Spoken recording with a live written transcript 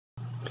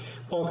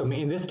Welcome.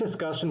 In this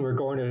discussion, we're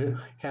going to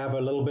have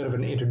a little bit of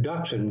an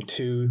introduction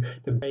to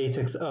the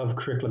basics of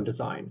curriculum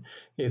design.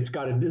 It's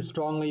guided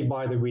strongly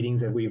by the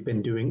readings that we've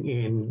been doing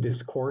in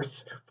this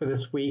course for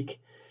this week.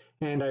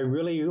 And I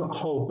really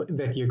hope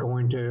that you're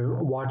going to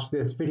watch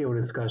this video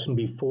discussion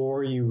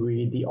before you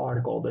read the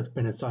article that's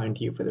been assigned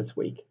to you for this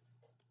week.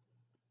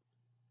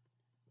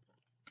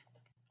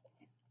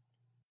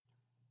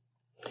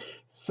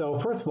 So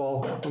first of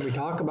all, when we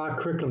talk about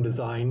curriculum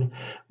design,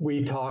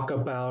 we talk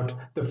about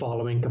the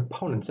following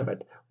components of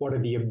it. What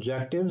are the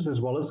objectives as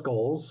well as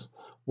goals?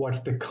 What's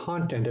the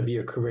content of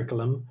your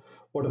curriculum?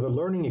 What are the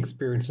learning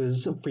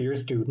experiences for your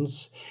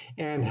students?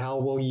 And how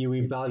will you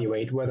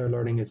evaluate whether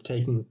learning is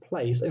taking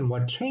place? And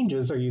what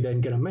changes are you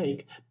then going to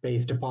make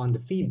based upon the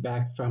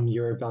feedback from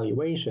your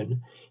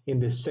evaluation in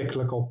this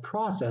cyclical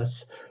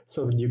process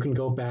so that you can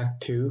go back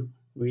to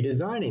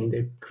redesigning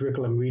the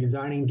curriculum,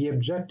 redesigning the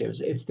objectives.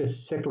 It's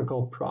this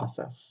cyclical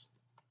process.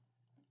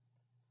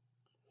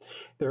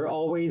 There are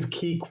always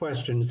key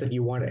questions that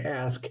you want to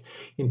ask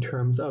in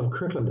terms of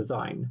curriculum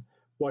design.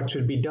 What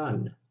should be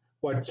done?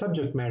 What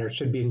subject matter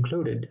should be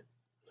included?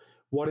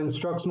 What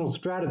instructional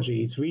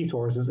strategies,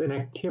 resources, and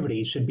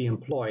activities should be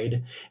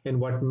employed,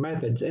 and what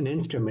methods and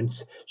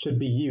instruments should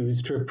be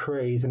used to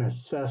appraise and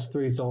assess the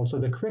results of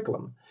the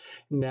curriculum.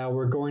 Now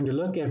we're going to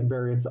look at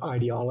various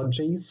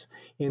ideologies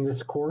in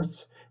this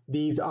course.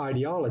 These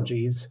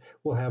ideologies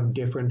will have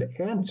different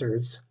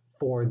answers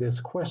for this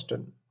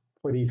question,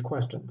 for these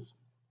questions.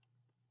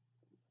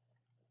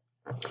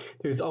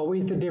 There's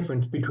always the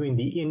difference between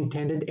the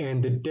intended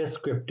and the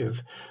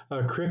descriptive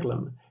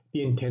curriculum.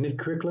 The intended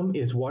curriculum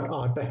is what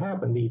ought to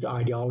happen. These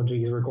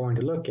ideologies we're going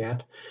to look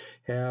at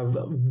have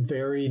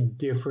very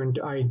different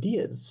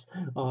ideas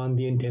on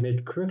the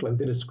intended curriculum.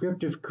 The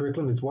descriptive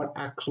curriculum is what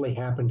actually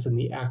happens in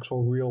the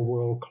actual real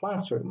world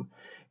classroom.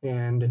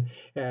 And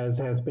as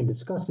has been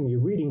discussed in your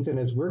readings, and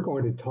as we're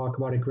going to talk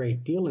about a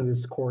great deal in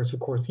this course,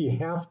 of course, you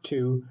have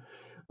to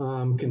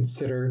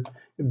consider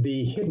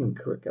the hidden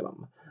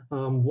curriculum.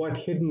 What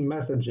hidden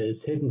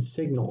messages, hidden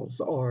signals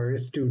are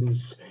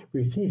students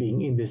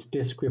receiving in this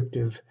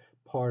descriptive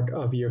part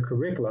of your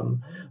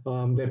curriculum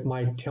that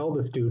might tell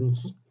the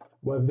students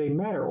whether they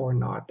matter or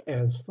not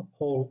as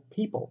whole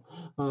people,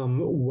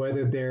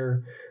 whether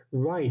their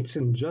rights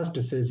and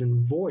justices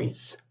and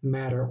voice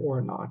matter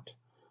or not,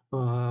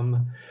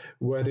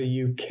 whether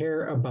you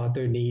care about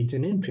their needs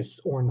and interests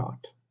or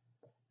not.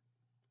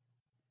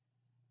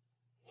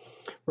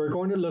 We're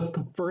going to look,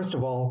 first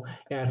of all,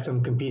 at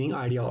some competing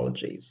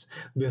ideologies.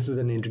 This is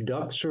an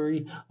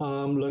introductory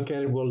look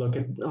at it. We'll look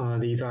at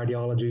these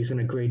ideologies in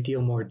a great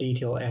deal more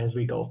detail as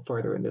we go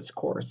further in this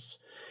course.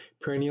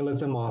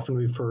 Perennialism, often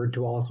referred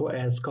to also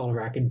as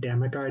scholar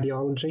academic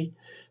ideology,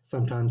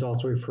 sometimes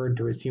also referred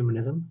to as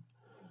humanism.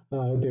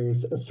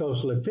 There's a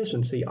social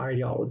efficiency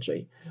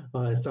ideology,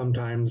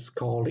 sometimes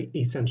called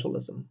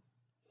essentialism.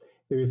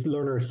 There's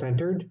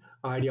learner-centered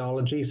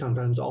ideology,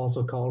 sometimes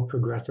also called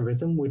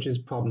progressivism, which is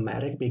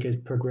problematic because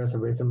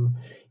progressivism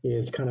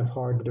is kind of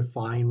hard to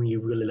define when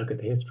you really look at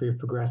the history of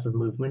progressive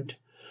movement.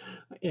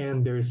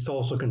 And there's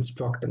social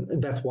construction.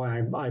 That's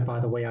why by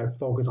the way, I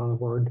focus on the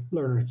word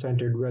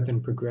learner-centered rather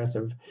than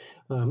progressive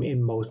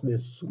in most of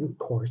this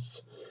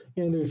course.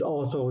 And there's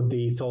also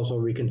the social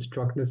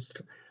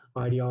reconstructionist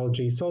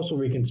ideology. Social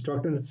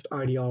reconstructionist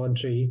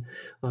ideology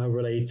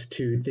relates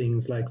to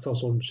things like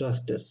social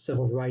justice,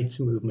 civil rights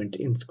movement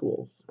in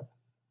schools.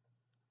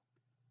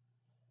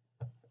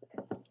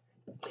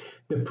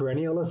 The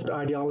perennialist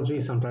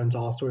ideology, sometimes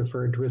also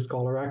referred to as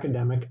scholar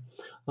academic,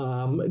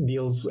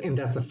 deals, and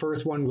that's the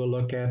first one we'll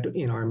look at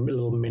in our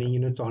little mini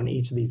units on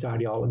each of these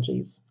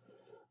ideologies.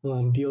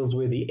 Deals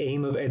with the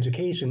aim of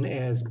education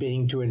as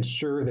being to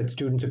ensure that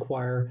students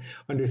acquire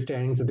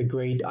understandings of the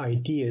great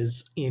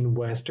ideas in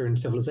Western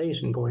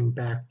civilization, going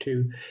back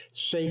to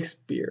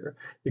Shakespeare,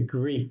 the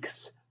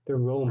Greeks, the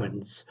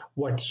Romans,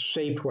 what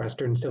shaped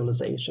Western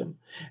civilization.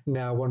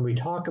 Now, when we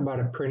talk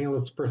about a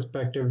perennialist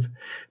perspective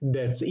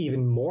that's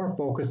even more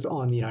focused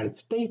on the United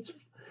States,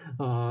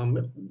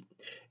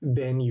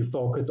 then you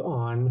focus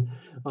on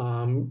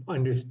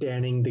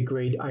understanding the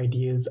great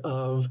ideas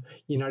of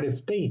United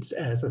States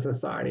as a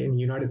society and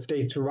United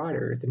States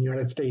writers and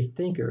United States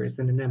thinkers,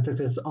 and an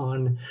emphasis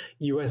on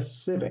US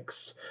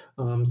civics.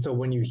 So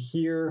when you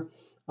hear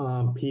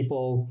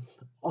people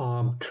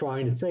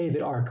trying to say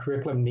that our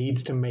curriculum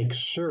needs to make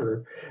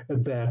sure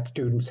that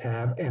students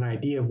have an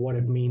idea of what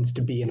it means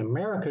to be an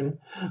American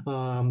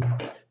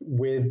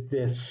with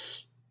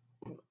this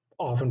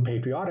often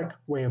patriotic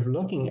way of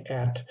looking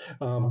at,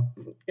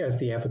 as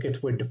the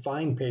advocates would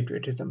define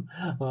patriotism,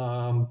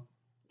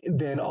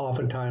 then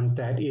oftentimes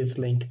that is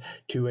linked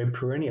to a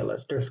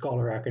perennialist or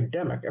scholar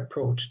academic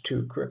approach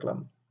to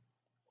curriculum.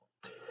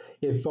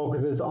 It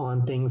focuses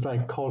on things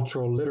like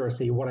cultural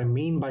literacy. What I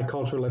mean by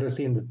cultural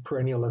literacy in the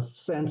perennialist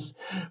sense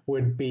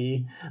would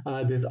be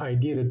this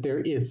idea that there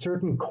is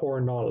certain core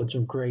knowledge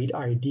of great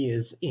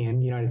ideas in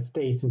the United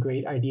States and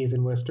great ideas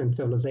in Western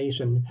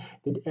civilization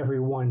that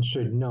everyone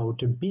should know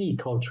to be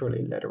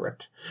culturally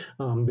literate.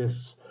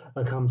 This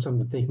comes from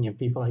the thinking of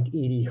people like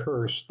E.D.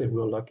 Hirsch that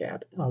we'll look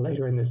at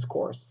later in this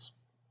course.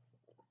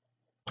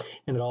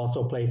 And it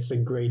also places a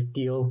great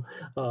deal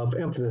of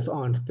emphasis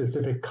on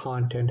specific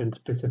content and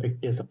specific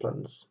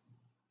disciplines.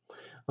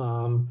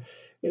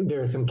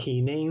 There are some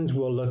key names.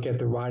 We'll look at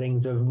the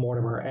writings of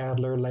Mortimer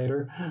Adler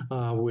later,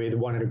 with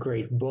one of the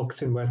great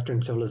books in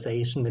Western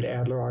civilization that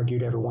Adler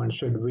argued everyone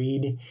should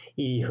read.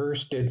 E.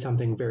 Hirsch did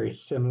something very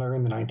similar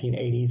in the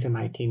 1980s and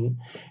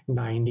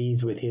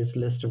 1990s with his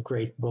list of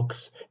great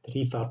books that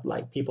he felt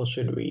like people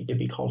should read to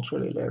be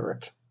culturally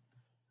literate.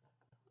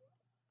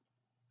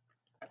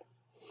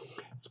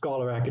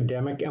 Scholar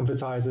Academic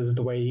emphasizes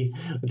the way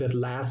that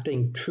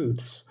lasting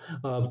truths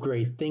of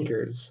great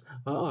thinkers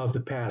of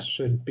the past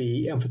should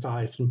be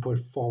emphasized and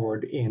put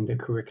forward in the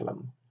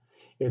curriculum.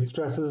 It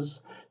stresses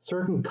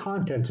certain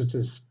content such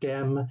as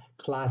STEM,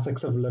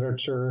 classics of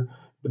literature,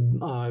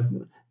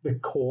 the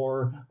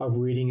core of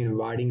reading and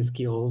writing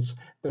skills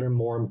that are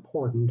more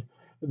important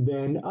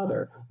than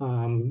other.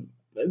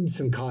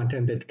 Some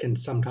content that can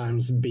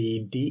sometimes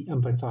be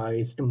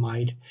de-emphasized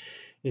might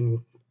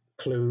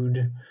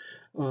include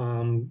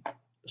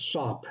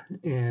SHOP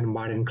and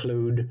might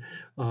include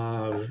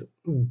a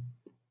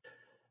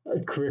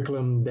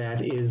curriculum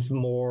that is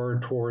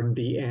more toward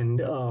the end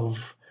of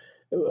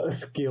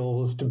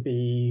skills to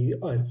be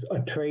a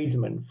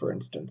tradesman, for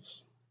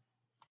instance.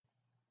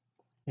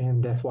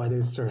 And that's why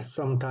there's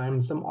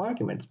sometimes some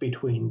arguments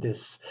between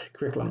this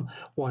curriculum.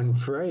 One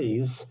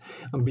phrase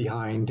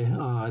behind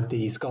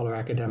the scholar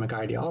academic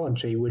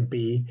ideology would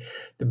be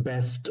the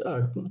best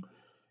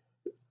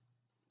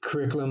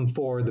curriculum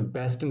for the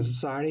best in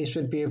society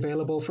should be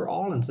available for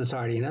all in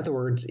society. In other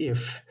words,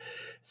 if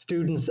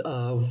students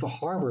of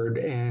Harvard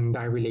and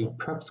Ivy League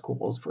prep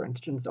schools, for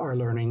instance, are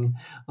learning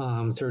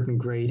certain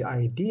great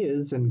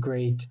ideas and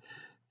great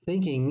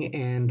thinking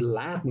and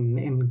Latin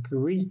and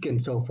Greek and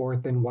so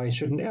forth, then why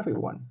shouldn't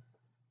everyone?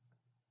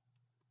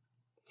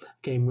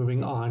 Okay,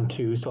 moving on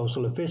to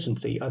social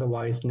efficiency,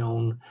 otherwise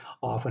known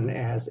often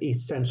as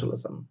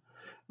essentialism.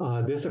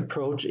 This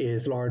approach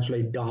is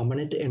largely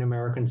dominant in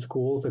American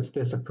schools. It's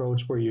this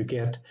approach where you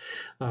get,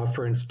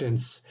 for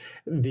instance,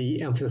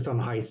 the emphasis on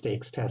high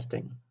stakes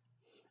testing.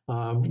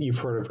 You've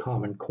heard of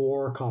Common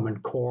Core. Common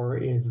Core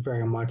is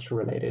very much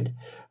related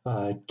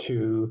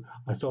to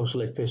a social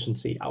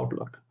efficiency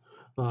outlook.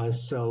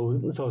 So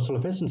social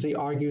efficiency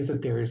argues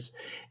that there's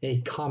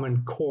a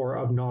common core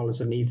of knowledge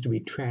that needs to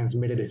be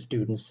transmitted to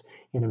students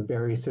in a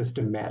very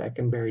systematic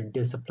and very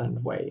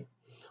disciplined way,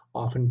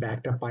 often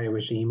backed up by a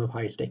regime of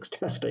high-stakes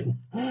testing.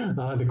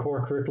 The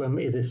core curriculum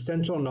is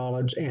essential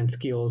knowledge and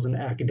skills and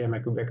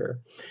academic rigor.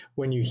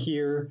 When you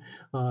hear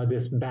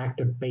this back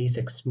to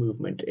basics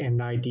movement,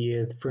 an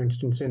idea, for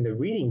instance, in the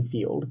reading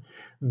field,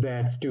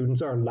 that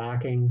students are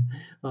lacking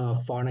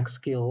phonics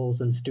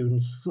skills and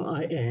students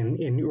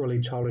in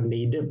early childhood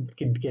need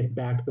to get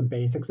back to the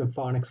basics of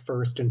phonics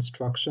first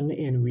instruction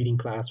in reading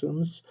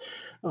classrooms,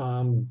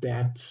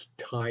 that's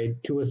tied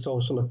to a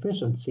social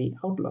efficiency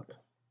outlook.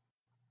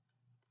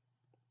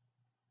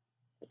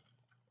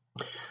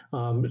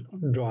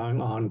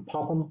 Drawing on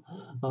Popham,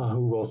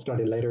 who we'll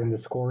study later in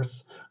this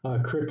course.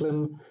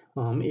 Curriculum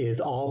is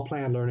all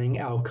planned learning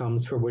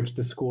outcomes for which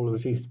the school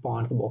is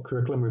responsible.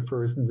 Curriculum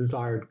refers to the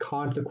desired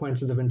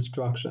consequences of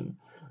instruction.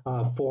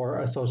 For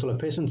a social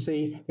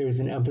efficiency, there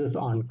is an emphasis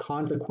on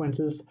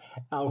consequences,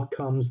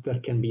 outcomes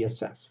that can be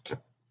assessed.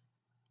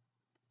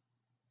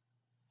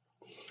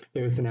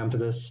 There's an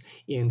emphasis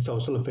in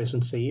social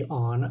efficiency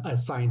on a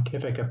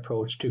scientific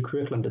approach to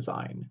curriculum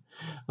design,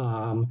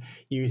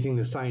 using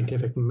the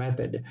scientific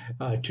method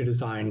to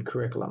design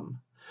curriculum.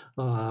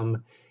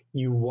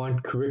 You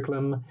want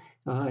curriculum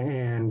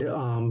and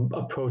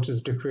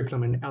approaches to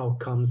curriculum and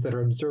outcomes that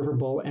are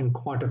observable and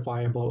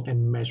quantifiable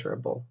and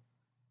measurable.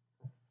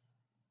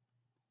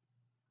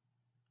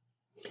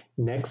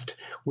 Next,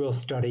 we'll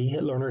study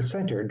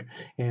learner-centered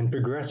and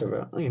progressive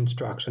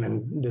instruction,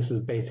 and this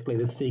is basically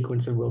the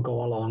sequence that will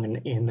go along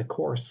in the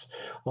course,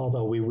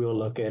 although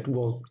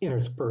we'll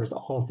intersperse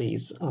all of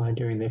these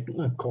during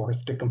the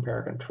course to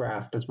compare and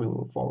contrast as we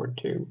move forward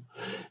too.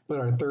 But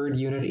our third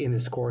unit in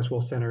this course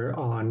will center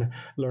on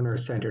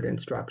learner-centered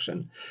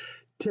instruction.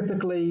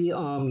 Typically,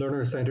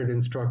 learner-centered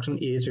instruction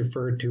is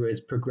referred to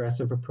as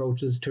progressive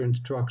approaches to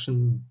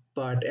instruction,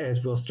 but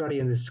as we'll study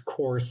in this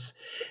course,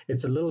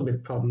 it's a little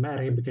bit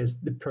problematic because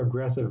the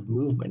progressive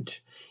movement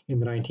in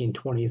the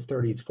 1920s,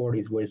 30s,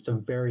 40s was a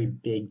very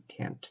big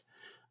tent.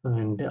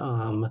 And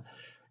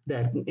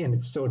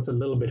so it's a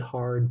little bit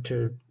hard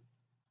to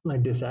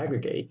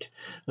disaggregate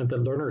the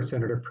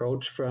learner-centered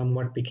approach from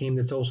what became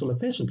the social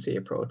efficiency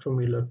approach when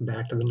we look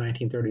back to the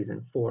 1930s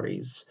and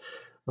 40s.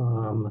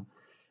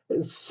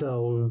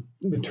 So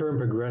the term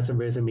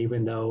progressivism,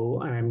 even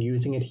though I'm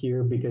using it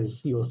here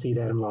because you'll see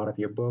that in a lot of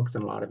your books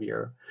and a lot of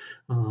your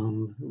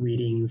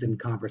readings and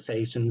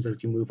conversations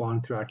as you move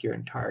on throughout your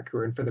entire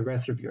career and for the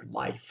rest of your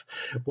life,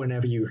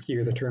 whenever you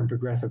hear the term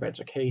progressive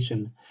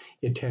education,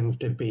 it tends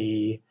to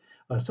be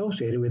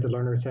associated with the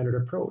learner-centered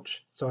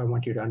approach. So I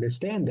want you to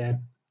understand that,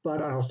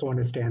 but I also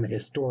understand that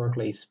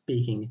historically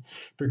speaking,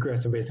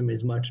 progressivism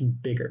is much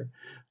bigger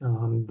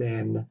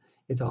than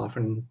it's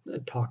often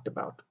talked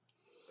about.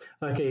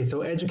 Okay,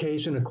 so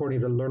education,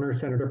 according to the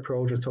learner-centered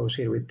approach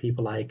associated with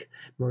people like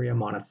Maria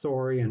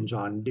Montessori and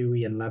John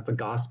Dewey and Lev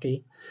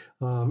Vygotsky,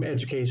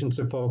 education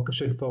should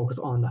focus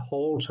on the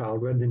whole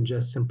child rather than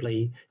just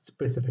simply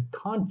specific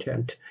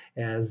content,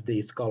 as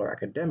the scholar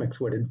academics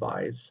would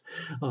advise,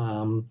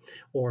 or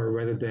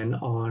rather than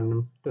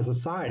on the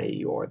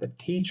society or the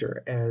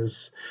teacher,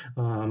 as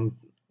the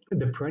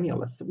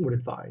perennialists would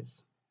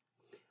advise.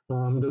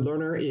 The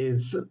learner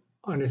is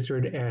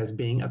understood as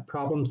being a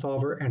problem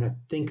solver and a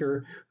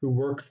thinker who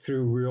works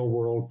through real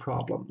world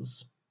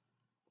problems.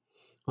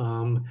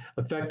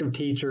 Effective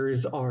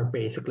teachers are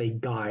basically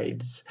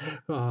guides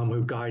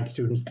who guide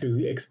students through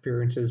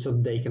experiences so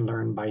they can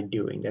learn by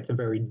doing. That's a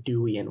very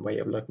Deweyan way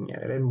of looking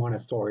at it, and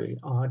Montessori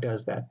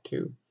does that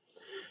too.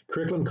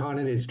 Curriculum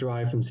content is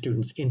derived from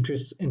students'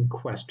 interests and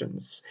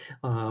questions.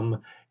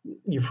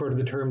 You've heard of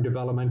the term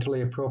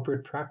developmentally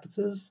appropriate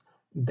practices.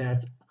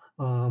 That's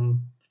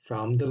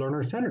from the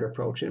learner-centered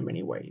approach in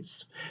many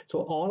ways.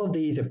 So all of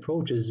these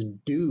approaches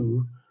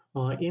do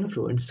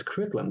influence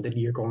curriculum that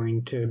you're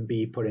going to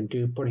be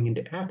putting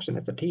into action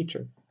as a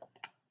teacher.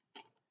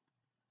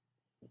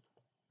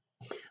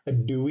 A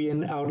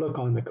Deweyan outlook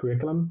on the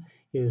curriculum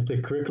is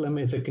the curriculum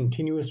is a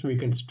continuous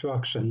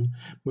reconstruction,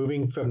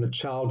 moving from the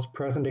child's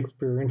present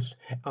experience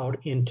out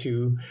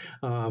into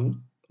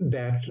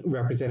that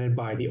represented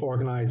by the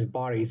organized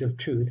bodies of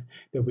truth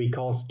that we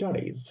call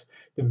studies.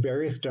 The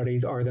various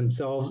studies are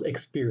themselves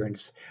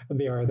experience.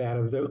 They are that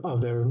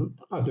of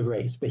the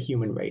race, the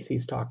human race.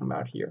 He's talking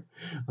about here,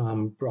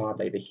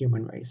 broadly the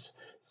human race.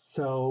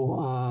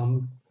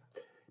 So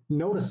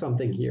notice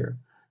something here.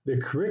 The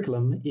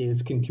curriculum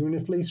is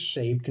continuously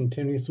shaped,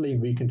 continuously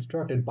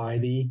reconstructed by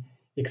the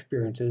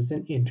experiences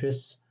and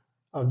interests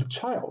of the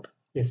child.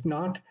 It's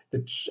not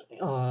the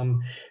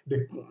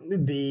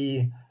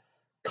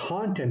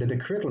content of the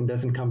curriculum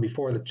doesn't come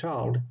before the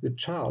child. The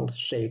child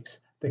shapes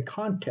the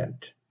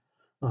content.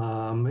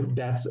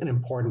 That's an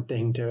important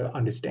thing to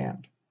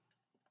understand.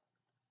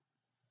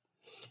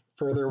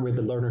 Further, with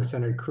the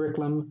learner-centered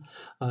curriculum,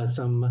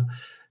 some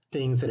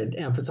things that it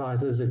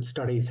emphasizes, it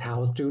studies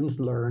how students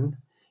learn,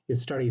 it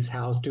studies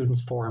how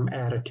students form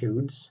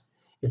attitudes,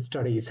 it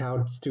studies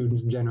how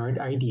students generate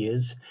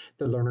ideas.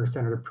 The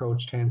learner-centered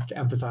approach tends to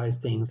emphasize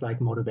things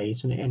like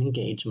motivation and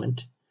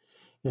engagement,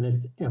 and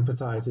it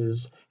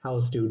emphasizes how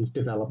students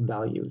develop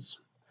values.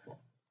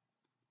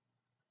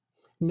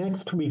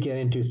 Next, we get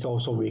into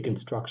social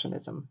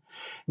reconstructionism.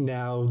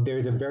 Now,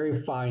 there's a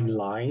very fine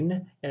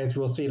line, as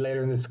we'll see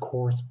later in this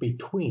course,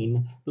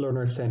 between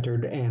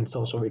learner-centered and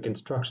social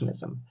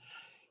reconstructionism.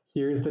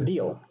 Here's the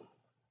deal.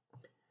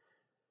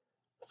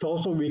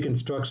 Social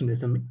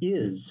reconstructionism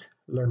is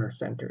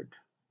learner-centered.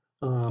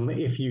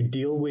 If you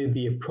deal with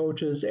the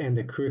approaches and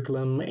the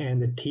curriculum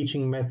and the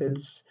teaching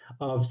methods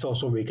of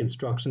social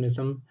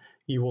reconstructionism,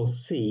 you will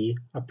see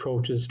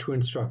approaches to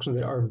instruction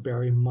that are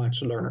very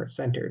much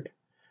learner-centered.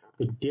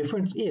 The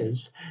difference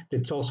is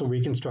that social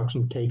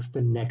reconstruction takes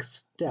the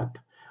next step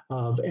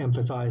of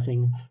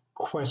emphasizing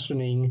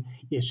questioning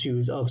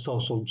issues of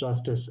social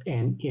justice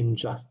and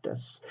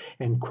injustice,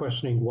 and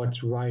questioning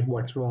what's right,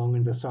 what's wrong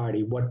in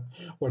society, what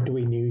do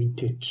we need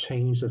to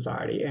change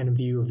society, and a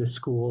view of the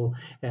school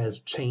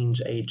as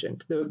change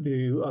agent, the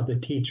view of the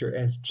teacher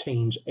as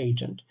change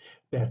agent.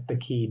 That's the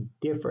key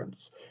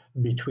difference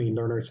between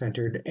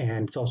learner-centered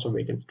and social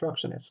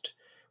reconstructionist.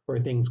 Where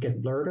things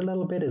get blurred a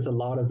little bit is a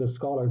lot of the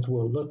scholars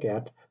will look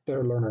at that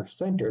are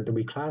learner-centered, that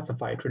we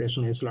classify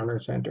traditionally as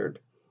learner-centered,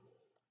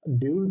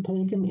 do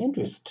take an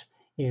interest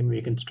in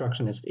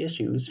reconstructionist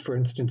issues. For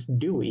instance,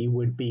 Dewey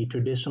would be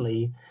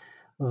traditionally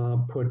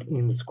put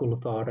in the school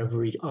of thought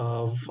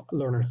of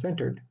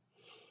learner-centered.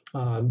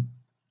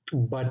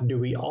 But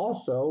Dewey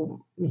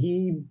also,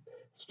 he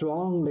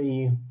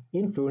strongly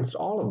influenced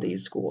all of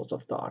these schools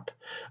of thought.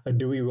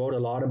 Dewey wrote a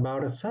lot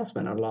about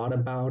assessment, a lot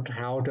about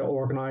how to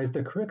organize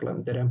the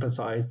curriculum that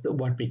emphasized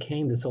what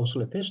became the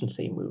social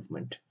efficiency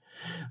movement.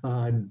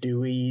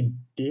 Dewey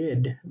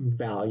did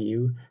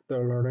value the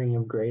learning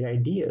of great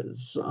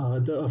ideas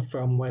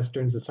from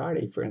Western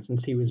society. For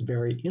instance, he was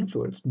very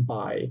influenced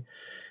by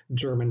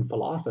German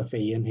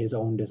philosophy in his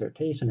own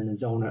dissertation and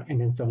in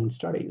his own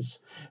studies.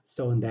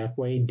 So in that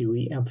way,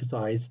 Dewey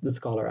emphasized the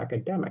scholar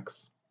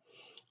academics.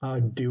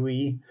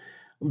 Dewey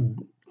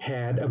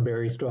had a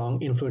very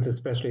strong influence,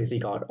 especially as he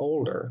got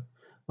older,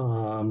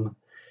 on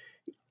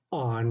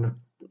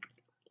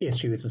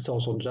issues of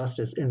social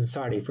justice in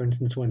society. For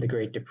instance, when the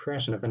Great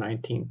Depression of the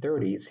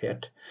 1930s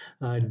hit,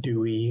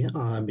 Dewey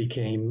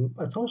became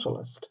a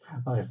socialist,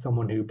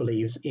 someone who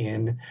believes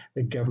in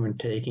the government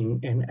taking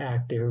an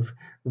active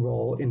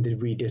role in the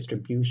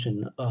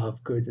redistribution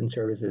of goods and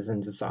services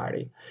in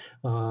society.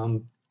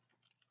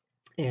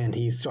 And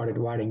he started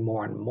writing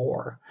more and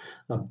more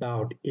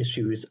about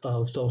issues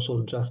of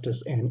social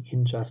justice and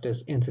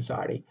injustice in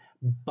society.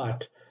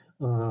 But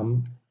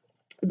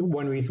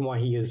one reason why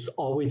he is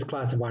always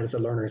classified as a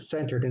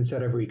learner-centered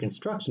instead of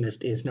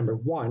Reconstructionist is, number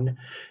one,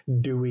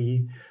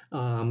 Dewey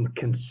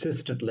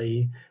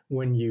consistently,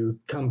 when you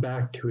come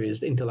back to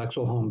his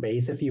intellectual home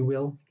base, if you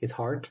will, his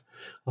heart,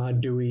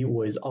 Dewey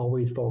was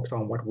always focused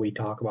on what we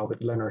talk about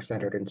with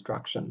learner-centered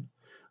instruction.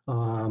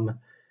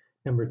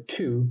 Number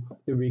two,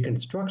 the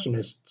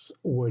Reconstructionists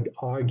would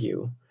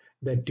argue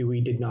that Dewey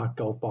did not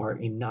go far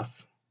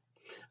enough.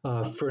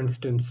 For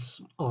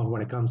instance,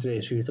 when it comes to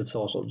issues of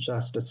social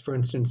justice, for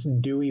instance,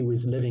 Dewey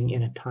was living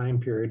in a time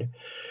period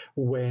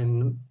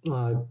when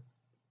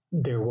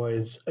there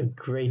was a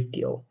great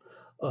deal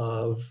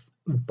of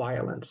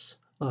violence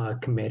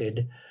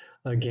committed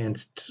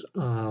against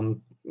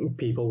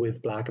people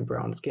with black and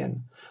brown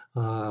skin.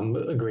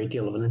 A great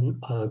deal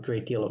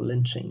of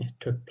lynching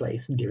took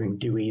place during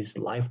Dewey's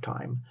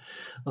lifetime.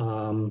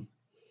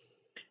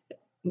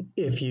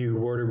 If you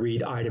were to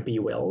read Ida B.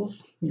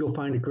 Wells, you'll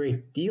find a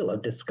great deal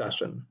of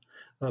discussion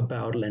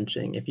about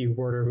lynching. If you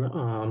were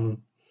to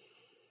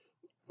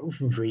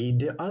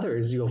read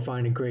others, you'll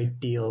find a great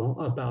deal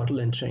about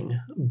lynching.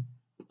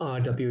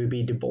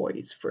 W.E.B. Du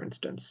Bois, for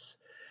instance.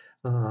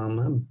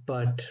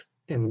 But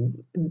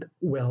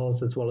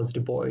Wells as well as Du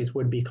Bois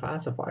would be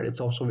classified as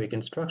social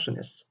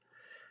reconstructionists.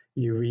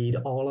 You read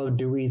all of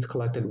Dewey's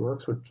collected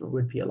works, which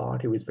would be a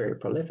lot. He was very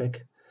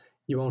prolific.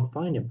 You won't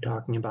find him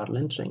talking about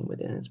lynching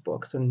within his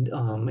books,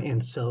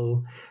 and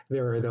so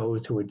there are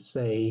those who would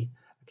say,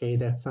 okay,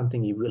 that's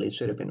something you really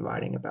should have been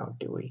writing about,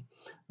 Dewey.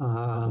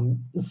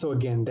 So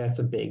again, that's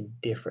a big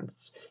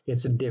difference.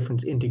 It's a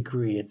difference in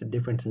degree, it's a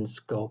difference in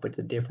scope, it's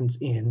a difference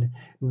in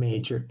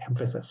major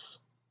emphasis.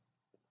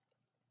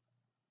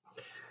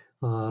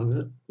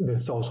 The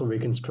social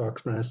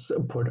reconstructionists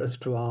put a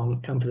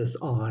strong emphasis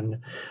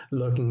on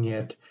looking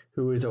at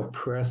who is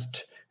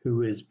oppressed,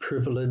 who is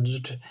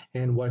privileged,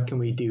 and what can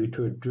we do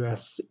to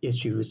address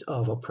issues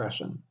of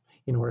oppression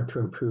in order to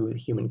improve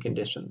human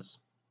conditions.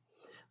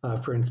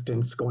 For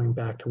instance, going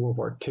back to World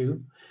War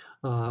II,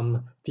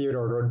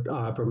 Theodore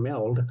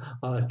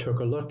Vermelde took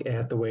a look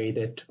at the way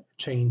that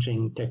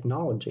changing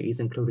technologies,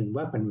 including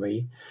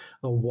weaponry,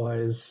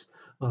 was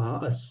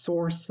a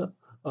source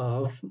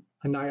of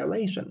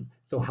annihilation.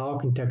 So how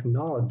can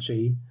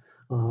technology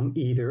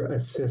either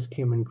assist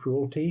human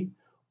cruelty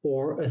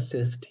or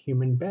assist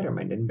human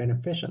betterment and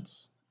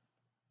beneficence?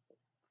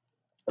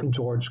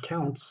 George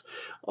Counts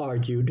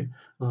argued,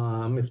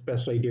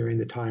 especially during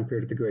the time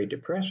period of the Great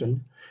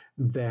Depression,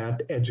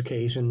 that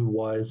education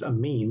was a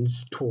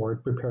means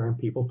toward preparing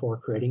people for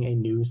creating a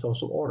new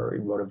social order.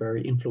 He wrote a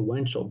very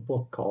influential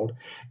book called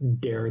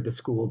Dare the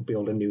School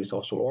Build a New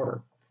Social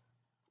Order.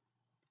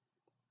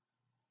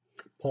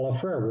 Paulo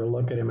Freire, we'll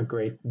look at him a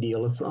great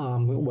deal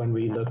when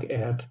we look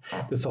at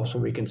the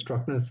social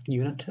reconstructionist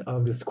unit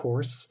of this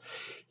course.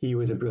 He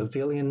was a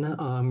Brazilian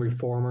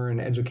reformer and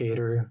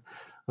educator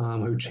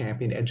who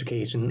championed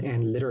education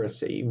and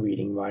literacy,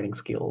 reading, writing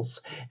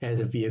skills, as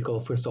a vehicle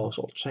for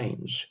social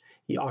change.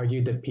 He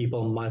argued that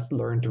people must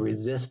learn to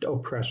resist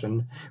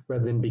oppression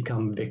rather than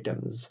become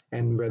victims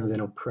and rather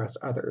than oppress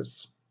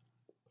others.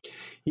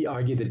 He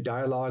argued that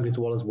dialogue, as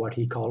well as what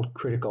he called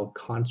critical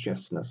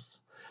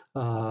consciousness,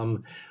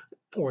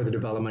 or the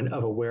development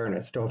of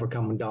awareness to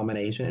overcome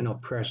domination and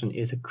oppression,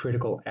 is a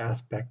critical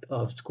aspect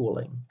of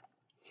schooling.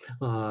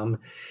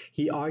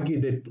 He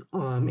argued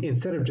that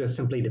instead of just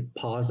simply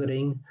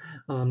depositing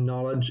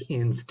knowledge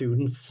in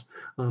students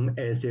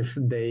as if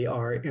they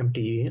are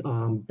empty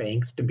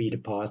banks to be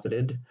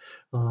deposited,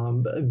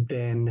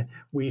 then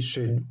we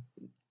should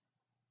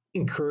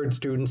encourage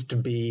students to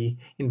be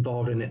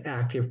involved in an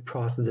active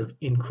process of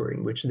inquiry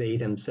in which they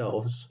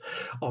themselves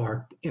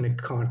are in a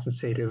constant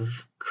state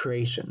of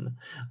creation,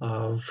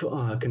 of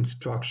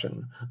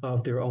construction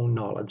of their own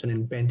knowledge and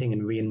inventing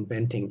and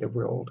reinventing the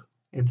world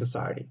and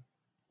society.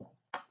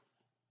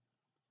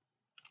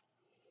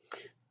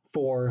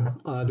 For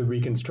the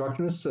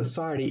Reconstructionist,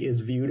 society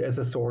is viewed as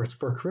a source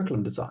for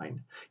curriculum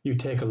design. You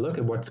take a look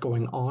at what's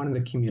going on in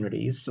the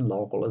communities,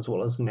 local as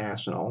well as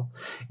national,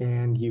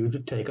 and you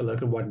take a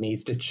look at what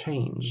needs to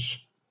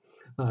change.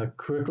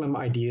 Curriculum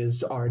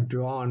ideas are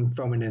drawn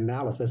from an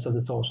analysis of the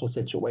social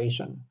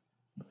situation.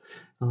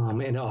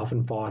 And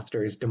often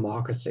fosters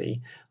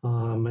democracy,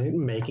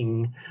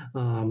 making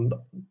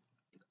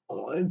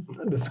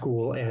the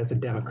school as a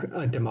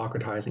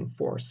democratizing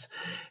force.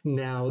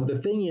 Now, the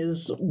thing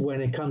is,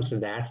 when it comes to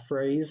that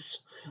phrase,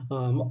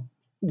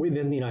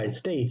 within the United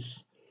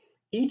States,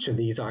 each of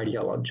these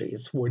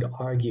ideologies would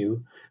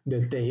argue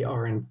that they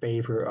are in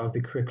favor of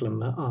the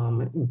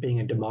curriculum being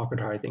a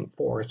democratizing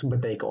force,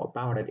 but they go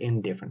about it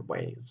in different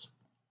ways.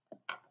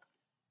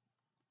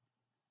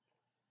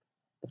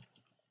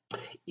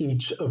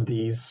 Each of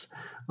these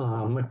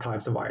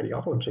types of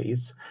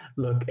ideologies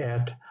look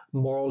at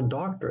moral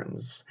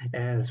doctrines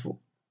as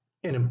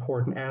an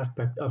important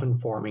aspect of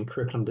informing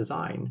curriculum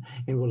design,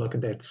 and we'll look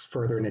at that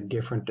further in a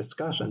different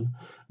discussion.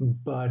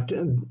 But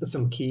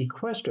some key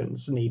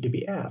questions need to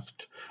be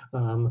asked.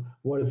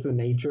 What is the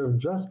nature of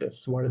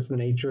justice? What is the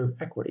nature of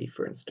equity,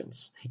 for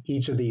instance?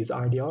 Each of these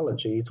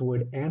ideologies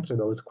would answer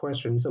those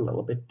questions a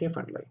little bit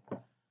differently.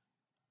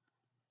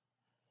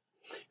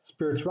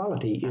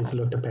 Spirituality is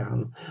looked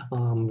upon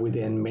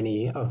within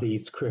many of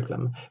these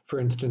curriculum. For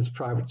instance,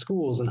 private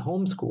schools and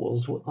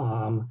homeschools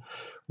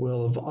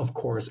will, of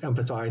course,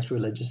 emphasize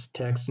religious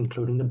texts,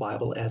 including the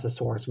Bible, as a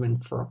source of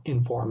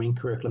informing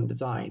curriculum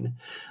design.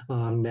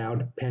 Now,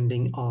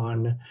 depending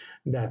on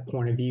that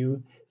point of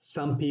view,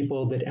 some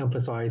people that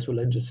emphasize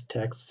religious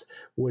texts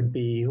would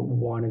be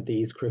one of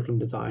these curriculum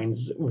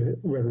designs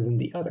rather than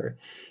the other.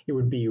 It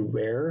would be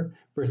rare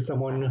for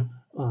someone,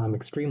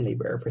 extremely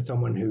rare for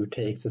someone who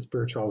takes a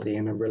spirituality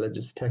and a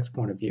religious text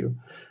point of view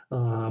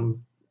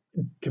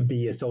to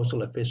be a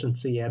social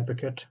efficiency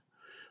advocate.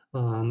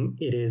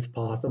 It is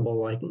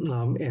possible, like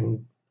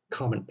and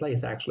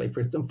commonplace actually,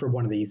 for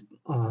one of these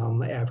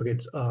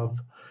advocates of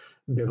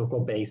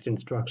biblical-based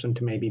instruction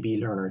to maybe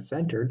be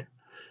learner-centered.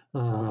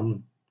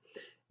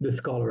 The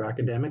scholar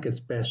academic,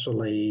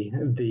 especially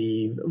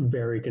the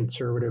very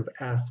conservative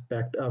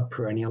aspect of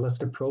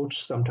perennialist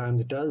approach,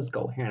 sometimes does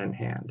go hand in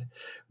hand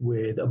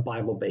with a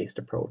Bible-based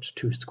approach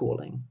to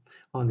schooling.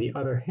 On the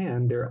other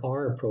hand, there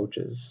are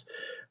approaches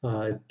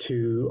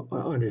to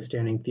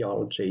understanding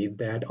theology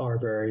that are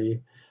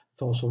very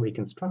social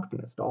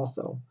reconstructionist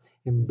also.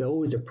 And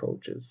those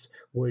approaches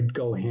would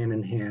go hand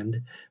in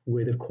hand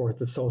with, of course,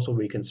 the social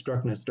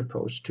reconstructionist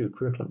approach to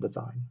curriculum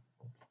design.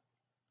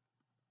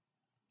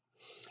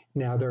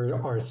 Now, there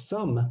are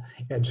some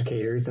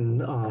educators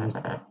and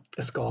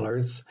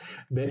scholars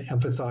that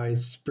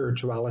emphasize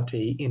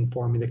spirituality in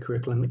forming the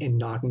curriculum in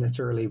not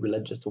necessarily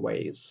religious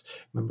ways.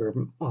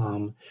 Remember,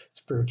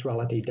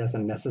 spirituality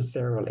doesn't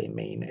necessarily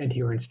mean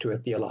adherence to a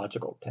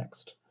theological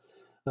text.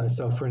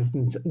 So, for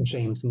instance,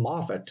 James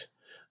Moffat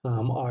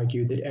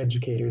argued that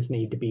educators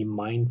need to be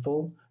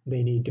mindful,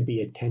 they need to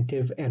be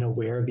attentive and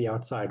aware of the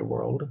outside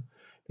world.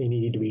 They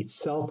need to be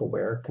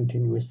self-aware,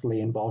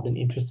 continuously involved in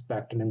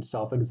introspection and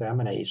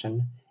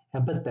self-examination,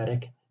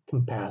 empathetic,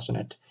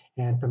 compassionate,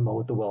 and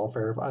promote the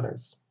welfare of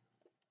others.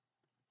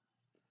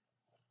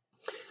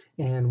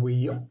 And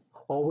we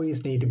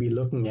always need to be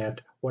looking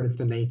at what is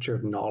the nature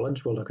of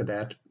knowledge. We'll look at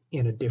that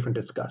in a different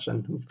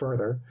discussion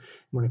further.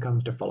 When it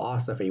comes to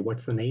philosophy,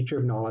 what's the nature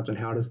of knowledge and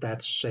how does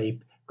that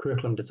shape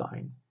curriculum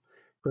design?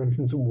 For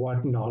instance,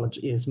 what knowledge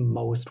is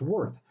most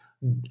worth?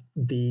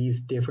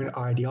 These different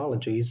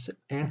ideologies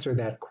answer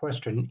that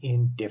question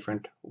in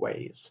different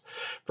ways.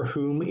 For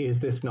whom is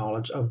this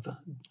knowledge of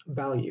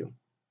value?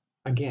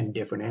 Again,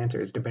 different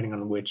answers depending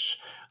on which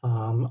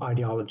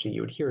ideology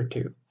you adhere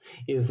to.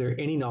 Is there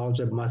any knowledge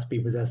that must be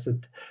possessed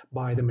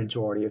by the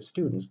majority of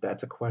students?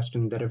 That's a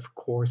question that, of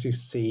course, you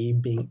see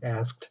being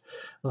asked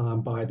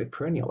by the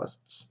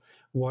perennialists.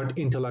 What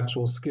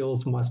intellectual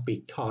skills must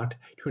be taught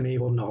to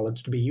enable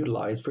knowledge to be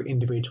utilized for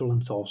individual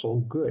and social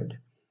good?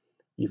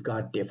 You've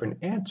got different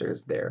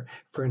answers there.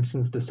 For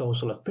instance, the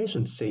social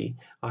efficiency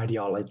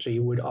ideology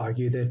would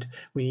argue that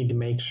we need to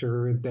make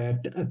sure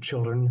that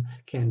children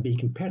can be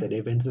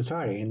competitive in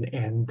society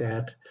and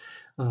that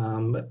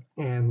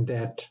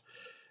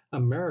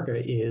America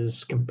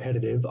is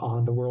competitive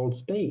on the world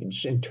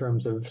stage in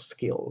terms of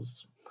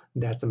skills.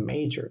 That's a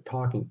major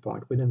talking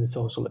point within the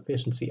social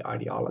efficiency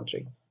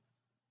ideology.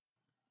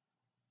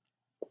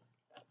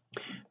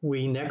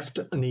 We next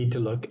need to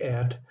look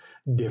at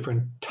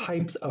different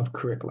types of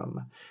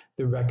curriculum: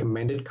 the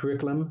recommended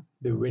curriculum,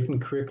 the written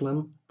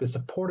curriculum, the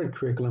supported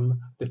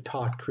curriculum, the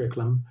taught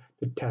curriculum,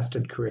 the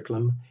tested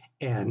curriculum,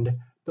 and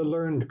the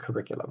learned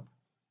curriculum.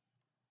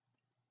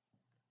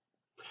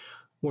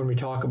 When we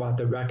talk about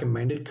the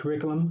recommended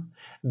curriculum,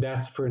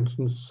 that's, for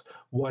instance,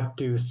 what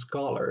do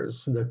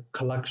scholars, the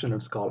collection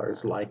of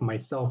scholars like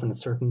myself in a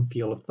certain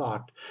field of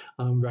thought,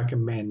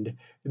 recommend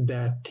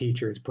that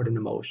teachers put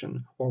into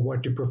motion? Or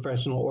what do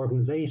professional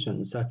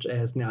organizations such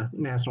as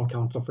National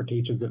Council for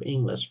Teachers of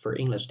English for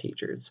English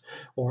teachers,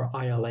 or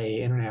ILA,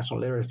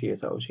 International Literacy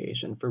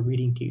Association, for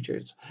reading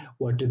teachers,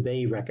 what do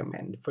they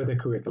recommend for the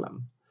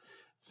curriculum?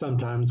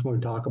 Sometimes when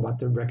we talk about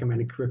the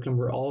recommended curriculum,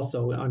 we're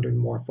also under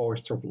more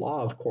force of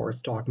law, of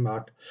course, talking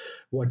about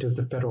what does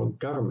the federal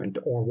government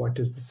or what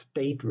does the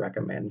state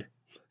recommend.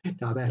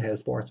 Now that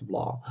has force of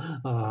law.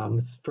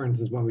 For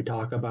instance, when we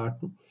talk about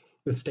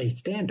the state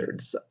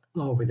standards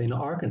within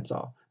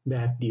Arkansas,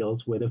 that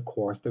deals with, of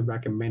course, the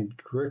recommended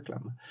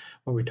curriculum.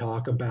 When we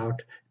talk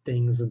about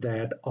things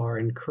that are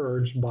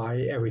encouraged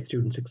by Every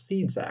Student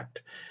Succeeds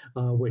Act,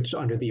 which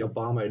under the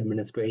Obama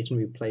administration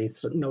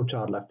replaced No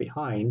Child Left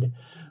Behind,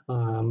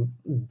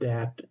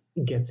 that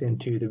gets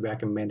into the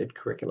recommended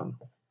curriculum.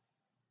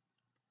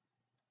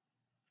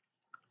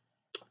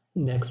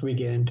 Next, we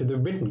get into the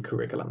written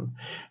curriculum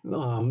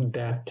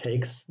that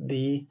takes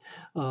the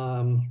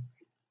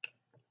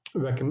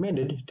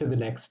recommended to the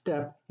next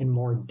step in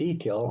more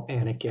detail,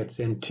 and it gets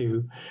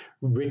into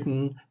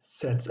written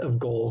sets of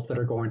goals that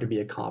are going to be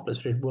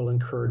accomplished. It will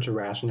encourage a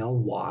rationale.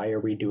 Why are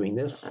we doing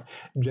this?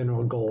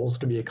 General goals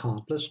to be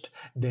accomplished.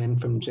 Then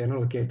from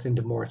general, it gets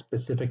into more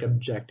specific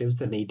objectives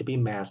that need to be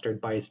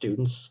mastered by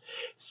students,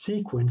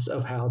 sequence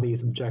of how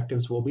these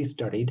objectives will be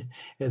studied,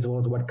 as well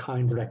as what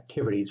kinds of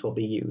activities will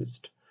be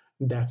used.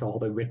 That's all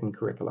the written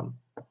curriculum.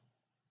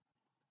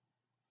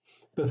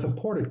 The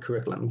supported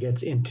curriculum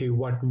gets into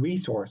what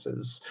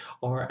resources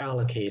are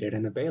allocated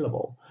and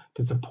available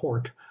to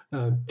support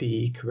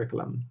the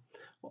curriculum.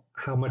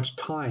 How much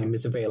time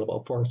is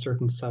available for a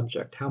certain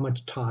subject? How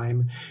much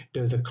time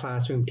does a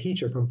classroom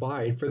teacher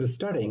provide for the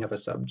studying of a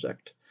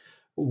subject?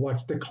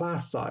 What's the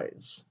class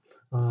size?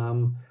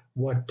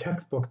 What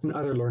textbooks and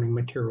other learning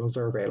materials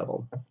are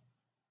available?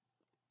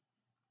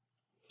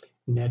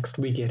 Next,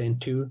 we get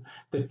into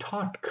the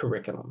taught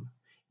curriculum.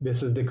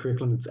 This is the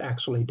curriculum that's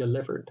actually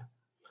delivered.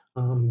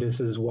 This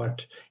is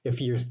what,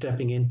 if you're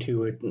stepping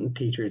into a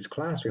teacher's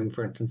classroom,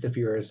 for instance, if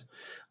you're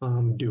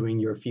doing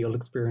your field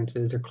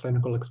experiences or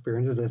clinical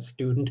experiences as a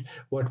student,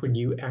 what would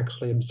you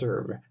actually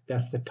observe?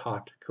 That's the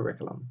taught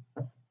curriculum.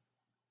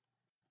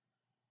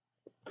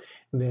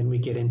 Then we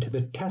get into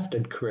the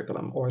tested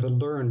curriculum or the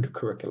learned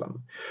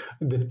curriculum.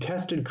 The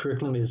tested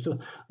curriculum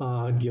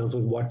deals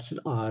with what's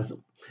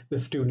the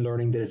student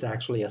learning that is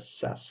actually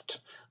assessed.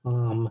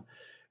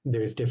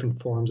 There's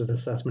different forms of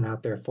assessment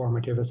out there.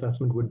 Formative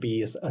assessment would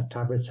be a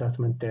type of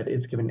assessment that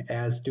is given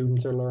as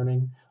students are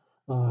learning,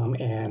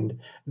 and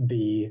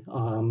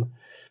then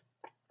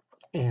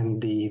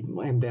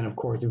of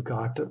course you've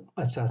got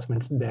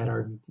assessments that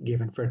are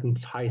given, for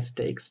instance, high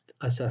stakes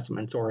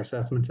assessments or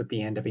assessments at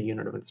the end of a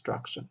unit of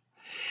instruction.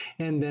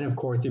 And then, of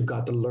course, you've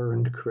got the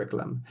learned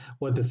curriculum,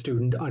 what the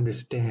student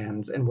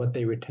understands and what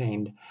they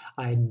retained.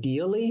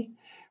 Ideally,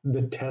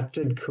 the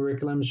tested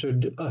curriculum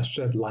should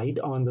shed light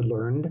on the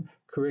learned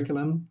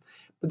curriculum,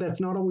 but that's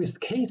not always the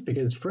case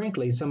because,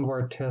 frankly, some of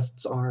our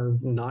tests are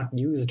not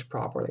used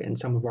properly and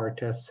some of our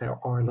tests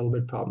are a little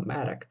bit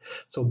problematic.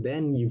 So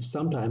then you've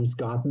sometimes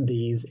got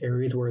these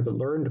areas where the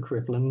learned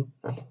curriculum,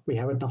 we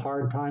have a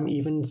hard time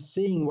even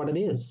seeing what it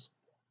is.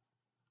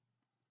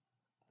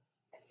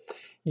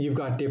 You've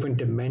got different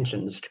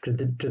dimensions to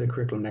the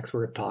curriculum. Next,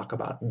 we're going to talk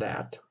about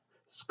that.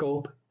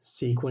 Scope,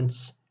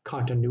 sequence,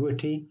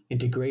 continuity,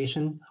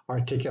 integration,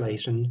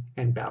 articulation,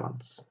 and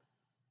balance.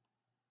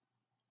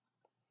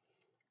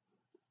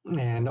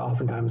 And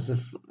oftentimes,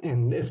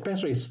 and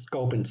especially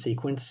scope and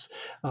sequence,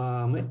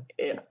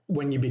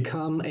 when you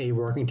become a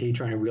working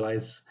teacher, and I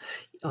realize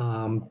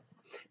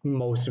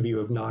most of you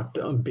have not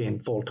been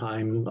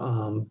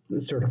full-time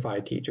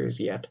certified teachers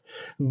yet,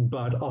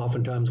 but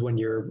oftentimes when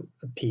you're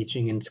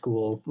teaching in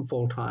school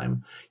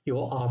full-time,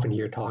 you'll often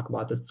hear talk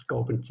about the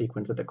scope and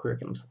sequence of the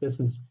curriculum. So this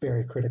is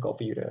very critical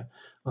for you to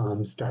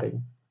study.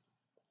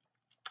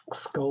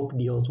 Scope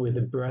deals with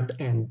the breadth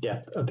and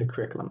depth of the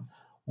curriculum,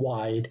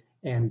 wide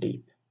and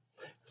deep.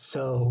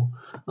 So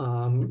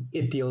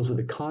it deals with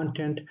the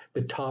content,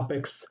 the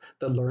topics,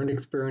 the learned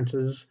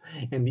experiences,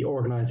 and the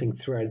organizing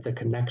threads, the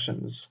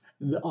connections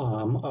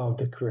of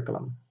the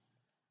curriculum.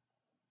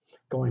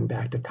 Going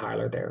back to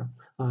Tyler there.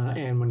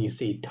 And when you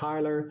see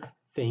Tyler,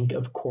 think,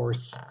 of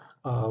course,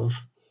 of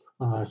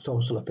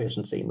social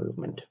efficiency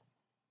movement.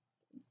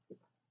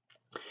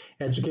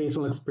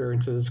 Educational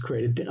experiences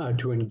created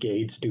to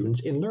engage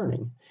students in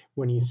learning.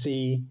 When you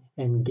see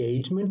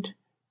engagement,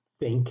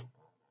 think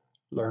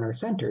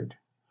learner-centered.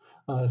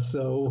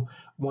 So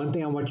one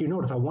thing I want you to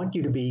notice, I want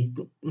you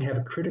to have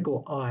a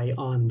critical eye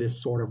on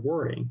this sort of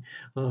wording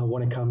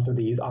when it comes to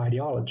these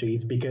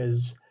ideologies,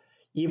 because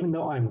even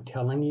though I'm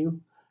telling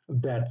you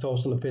that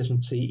social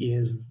efficiency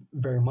is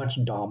very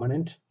much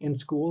dominant in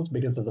schools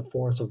because of the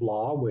force of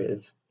law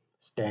with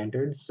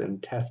standards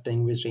and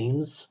testing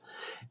regimes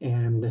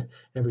and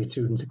Every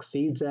Student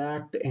Succeeds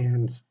Act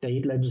and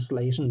state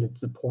legislation that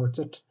supports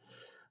it,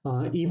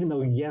 even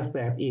though, yes,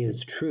 that is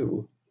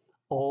true,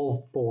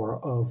 all four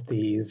of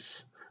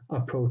these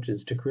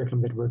approaches to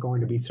curriculum that we're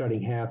going to be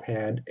studying have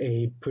had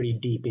a pretty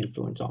deep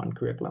influence on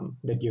curriculum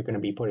that you're going to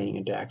be putting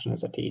into action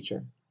as a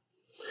teacher.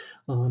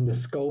 The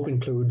scope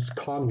includes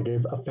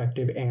cognitive,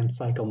 affective, and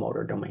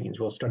psychomotor domains.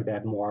 We'll study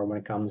that more when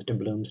it comes to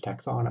Bloom's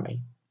taxonomy.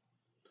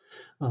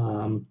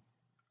 And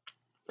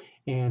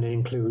it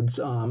includes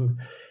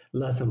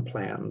lesson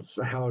plans.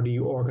 How do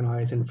you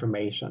organize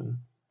information?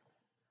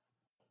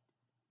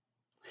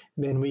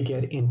 Then we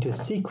get into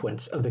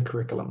sequence of the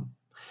curriculum.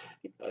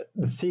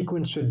 The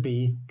sequence should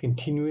be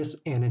continuous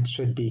and it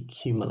should be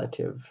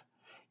cumulative.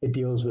 It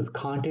deals with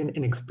content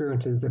and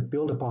experiences that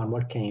build upon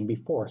what came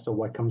before. So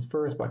what comes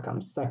first, what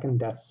comes second,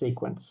 that's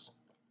sequence.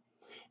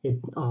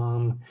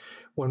 When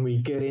we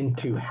get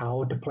into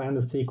how to plan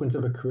the sequence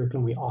of a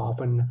curriculum, we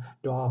often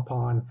draw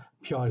upon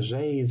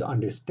Piaget's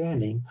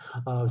understanding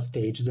of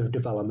stages of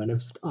development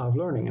of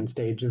learning and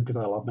stages of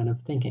development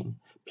of thinking.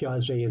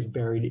 Piaget is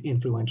very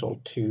influential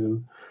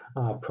to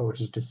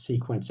approaches to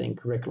sequencing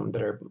curriculum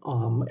that are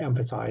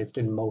emphasized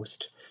in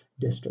most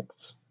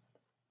districts.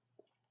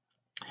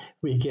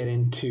 We get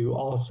into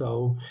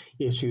also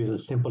issues of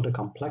simple to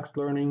complex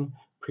learning,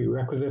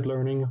 prerequisite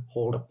learning,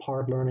 hold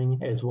apart learning,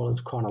 as well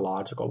as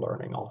chronological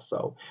learning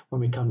also when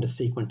we come to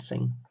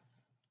sequencing.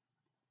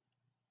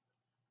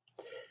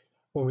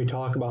 When we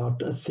talk about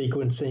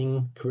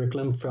sequencing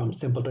curriculum from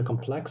simple to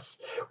complex,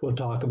 we'll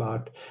talk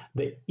about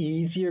the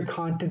easier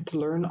content to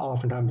learn,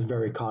 oftentimes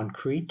very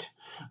concrete,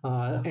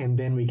 and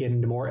then we get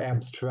into more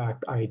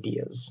abstract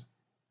ideas.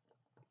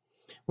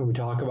 When we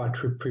talk about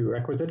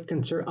prerequisite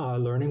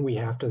learning, we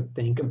have to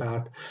think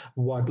about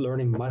what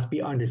learning must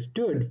be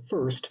understood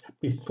first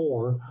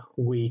before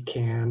we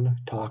can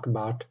talk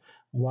about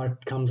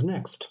what comes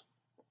next.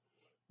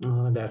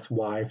 That's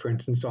why, for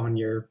instance, on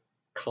your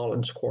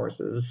college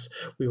courses,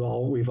 we've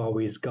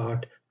always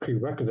got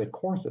prerequisite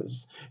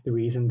courses. The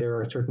reason there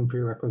are certain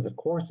prerequisite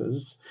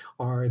courses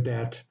are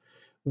that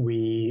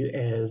we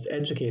as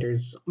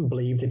educators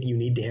believe that you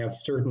need to have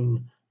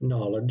certain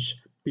knowledge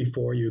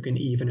before you can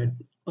even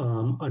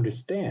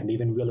understand,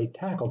 even really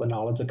tackle the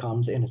knowledge that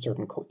comes in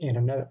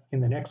in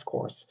the next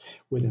course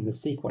within the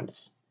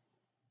sequence.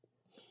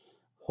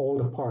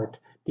 Hold apart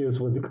deals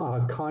with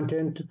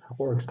content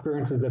or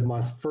experiences that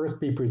must first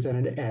be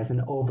presented as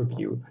an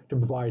overview to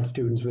provide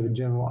students with a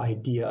general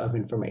idea of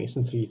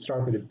information. So you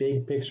start with a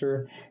big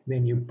picture,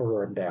 then you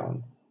burn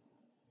down.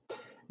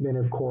 Then,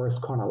 of course,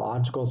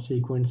 chronological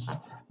sequence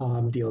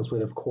deals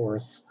with, of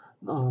course,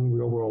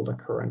 real world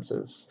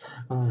occurrences.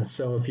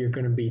 So if you're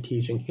going to be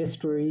teaching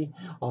history,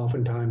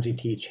 oftentimes you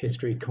teach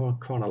history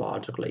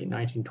chronologically,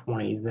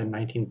 1920s, then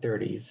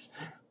 1930s.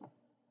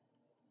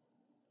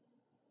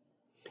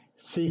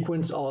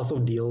 Sequence also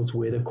deals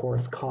with, of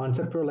course,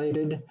 concept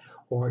related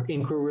or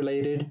inquiry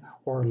related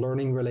or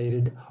learning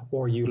related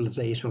or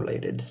utilization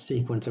related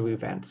sequence of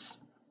events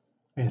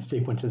and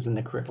sequences in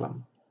the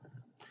curriculum.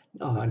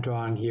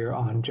 Drawing here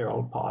on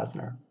Gerald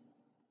Posner.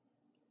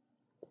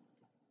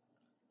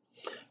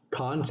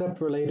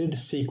 Concept-related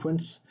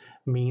sequence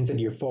means that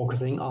you're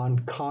focusing on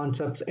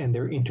concepts and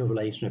their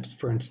interrelationships.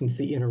 For instance,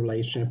 the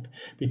interrelationship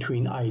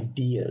between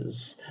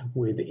ideas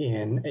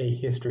within a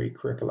history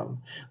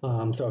curriculum.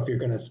 So if you're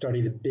going to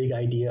study the big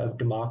idea of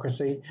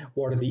democracy,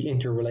 what are the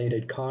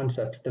interrelated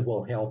concepts that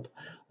will help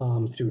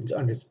students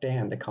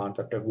understand the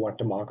concept of what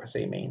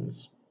democracy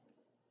means?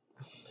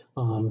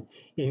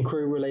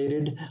 Inquiry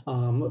related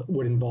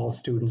would involve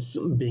students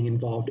being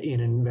involved in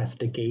an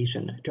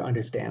investigation to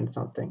understand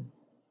something.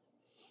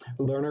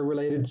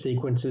 Learner-related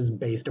sequences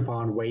based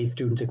upon ways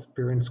students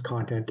experience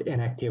content and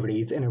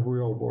activities in a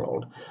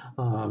real-world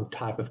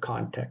type of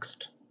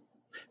context.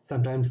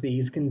 Sometimes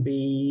these can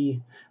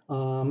be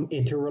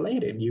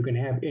interrelated. You can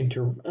have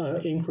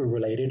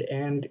inquiry-related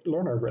and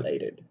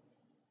learner-related.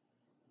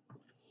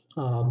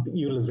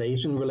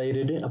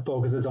 Utilization-related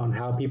focuses on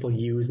how people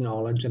use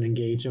knowledge and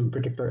engage in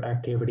particular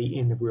activity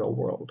in the real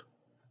world.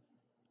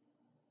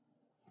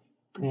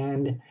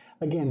 And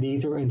again,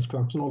 these are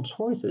instructional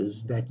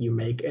choices that you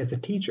make as a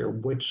teacher.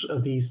 Which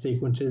of these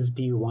sequences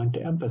do you want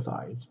to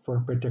emphasize for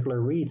a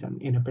particular reason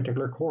in a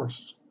particular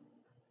course?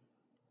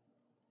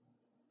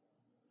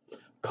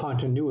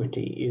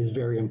 Continuity is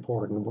very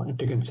important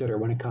to consider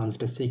when it comes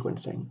to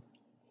sequencing.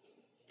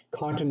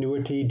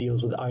 Continuity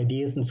deals with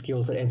ideas and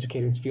skills that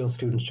educators feel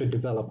students should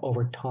develop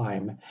over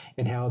time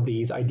and how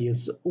these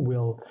ideas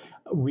will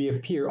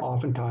reappear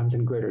oftentimes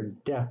in greater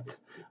depth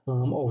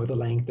over the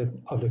length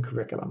of the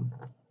curriculum.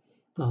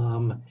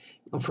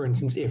 For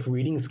instance, if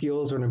reading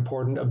skills are an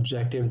important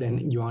objective,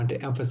 then you want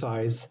to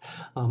emphasize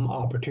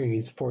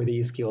opportunities for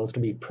these skills to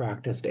be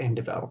practiced and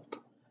developed.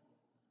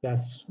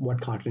 That's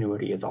what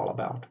continuity is all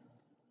about.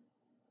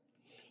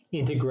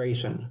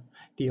 Integration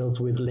deals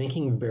with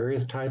linking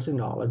various types of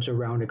knowledge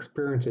around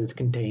experiences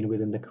contained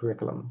within the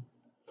curriculum.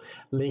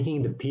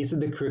 Linking the pieces of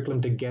the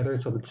curriculum together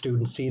so that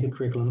students see the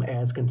curriculum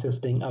as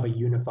consisting of a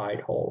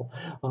unified whole.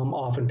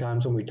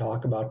 Oftentimes when we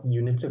talk about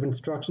units of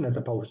instruction as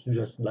opposed to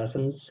just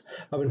lessons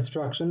of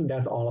instruction,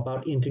 that's all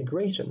about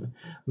integration,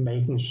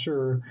 making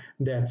sure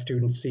that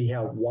students see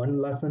how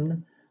one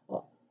lesson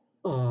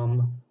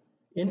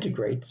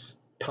integrates,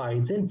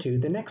 ties into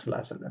the next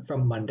lesson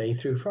from Monday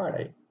through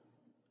Friday.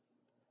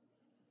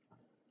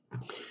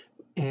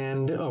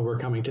 And we're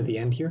coming to the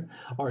end here.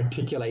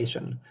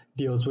 Articulation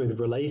deals with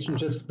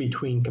relationships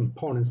between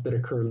components that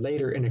occur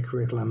later in a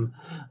curriculum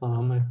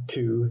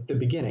to the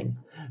beginning.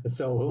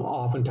 So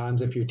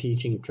oftentimes if you're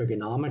teaching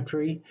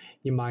trigonometry,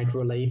 you might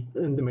relate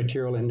the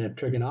material in a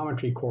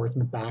trigonometry course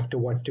back to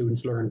what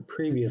students learned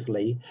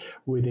previously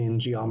within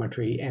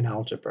geometry and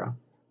algebra.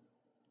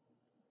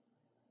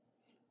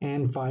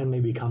 And finally,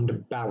 we come to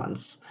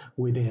balance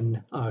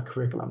within a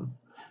curriculum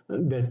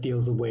that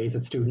deals with ways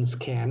that students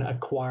can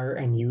acquire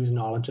and use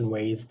knowledge in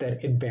ways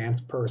that advance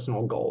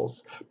personal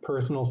goals,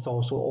 personal,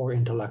 social, or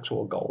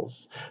intellectual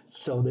goals.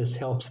 So this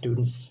helps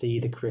students see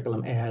the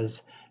curriculum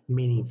as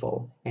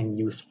meaningful and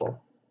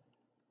useful.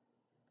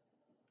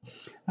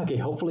 Okay,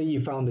 hopefully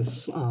you found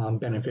this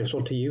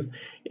beneficial to you.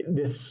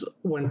 This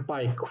went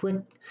by quick.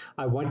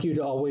 I want you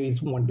to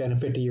always, one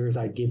benefit to yours,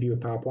 I give you a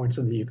PowerPoint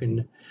so that you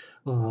can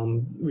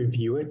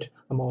review it.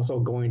 I'm also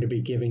going to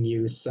be giving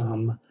you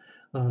some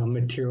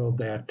material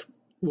that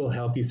will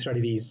help you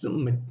study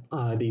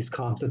these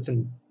concepts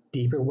in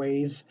deeper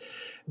ways.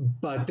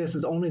 But this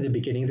is only the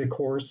beginning of the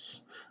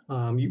course.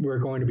 We're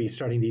going to be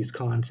studying these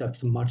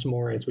concepts much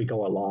more as we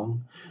go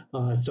along.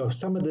 So if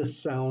some of this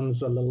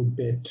sounds a little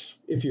bit,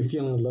 if you're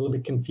feeling a little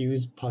bit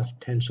confused,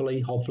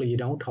 potentially, hopefully you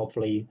don't.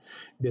 Hopefully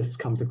this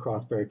comes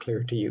across very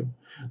clear to you,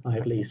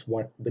 at least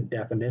what the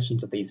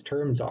definitions of these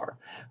terms are.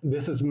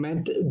 This is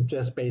meant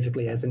just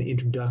basically as an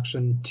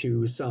introduction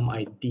to some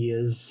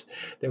ideas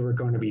that we're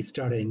going to be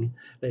studying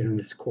later in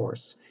this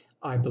course.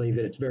 I believe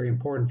that it's very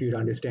important for you to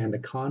understand the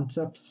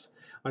concepts,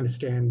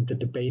 understand the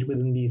debate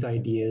within these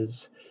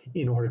ideas,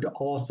 in order to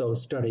also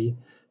study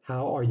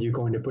how are you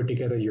going to put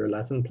together your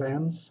lesson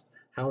plans,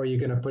 how are you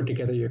going to put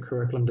together your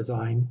curriculum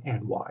design,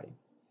 and why.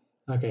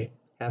 Okay,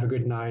 have a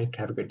good night,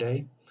 have a good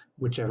day,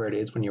 whichever it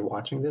is when you're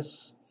watching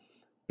this.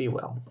 Be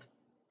well.